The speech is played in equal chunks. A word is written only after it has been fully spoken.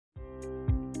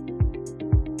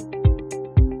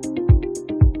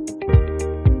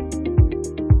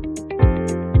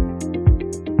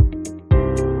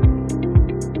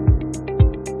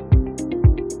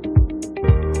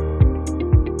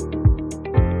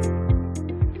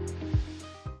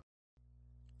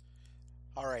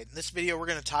In this video we're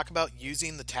going to talk about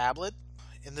using the tablet.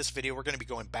 In this video we're going to be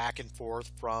going back and forth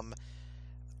from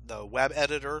the web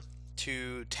editor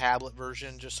to tablet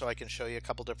version just so I can show you a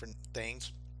couple different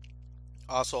things.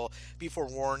 Also, be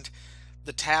forewarned,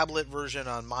 the tablet version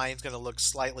on mine is going to look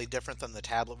slightly different than the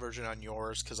tablet version on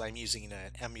yours because I'm using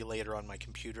an emulator on my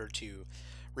computer to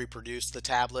reproduce the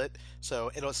tablet. So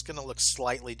it's going to look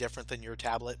slightly different than your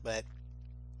tablet, but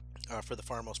for the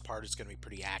far most part it's going to be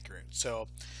pretty accurate. So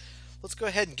let's go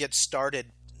ahead and get started.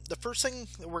 The first thing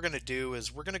that we're going to do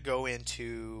is we're going to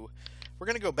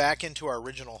go back into our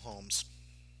original homes.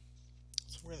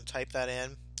 So we're going to type that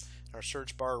in our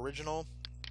search bar, original.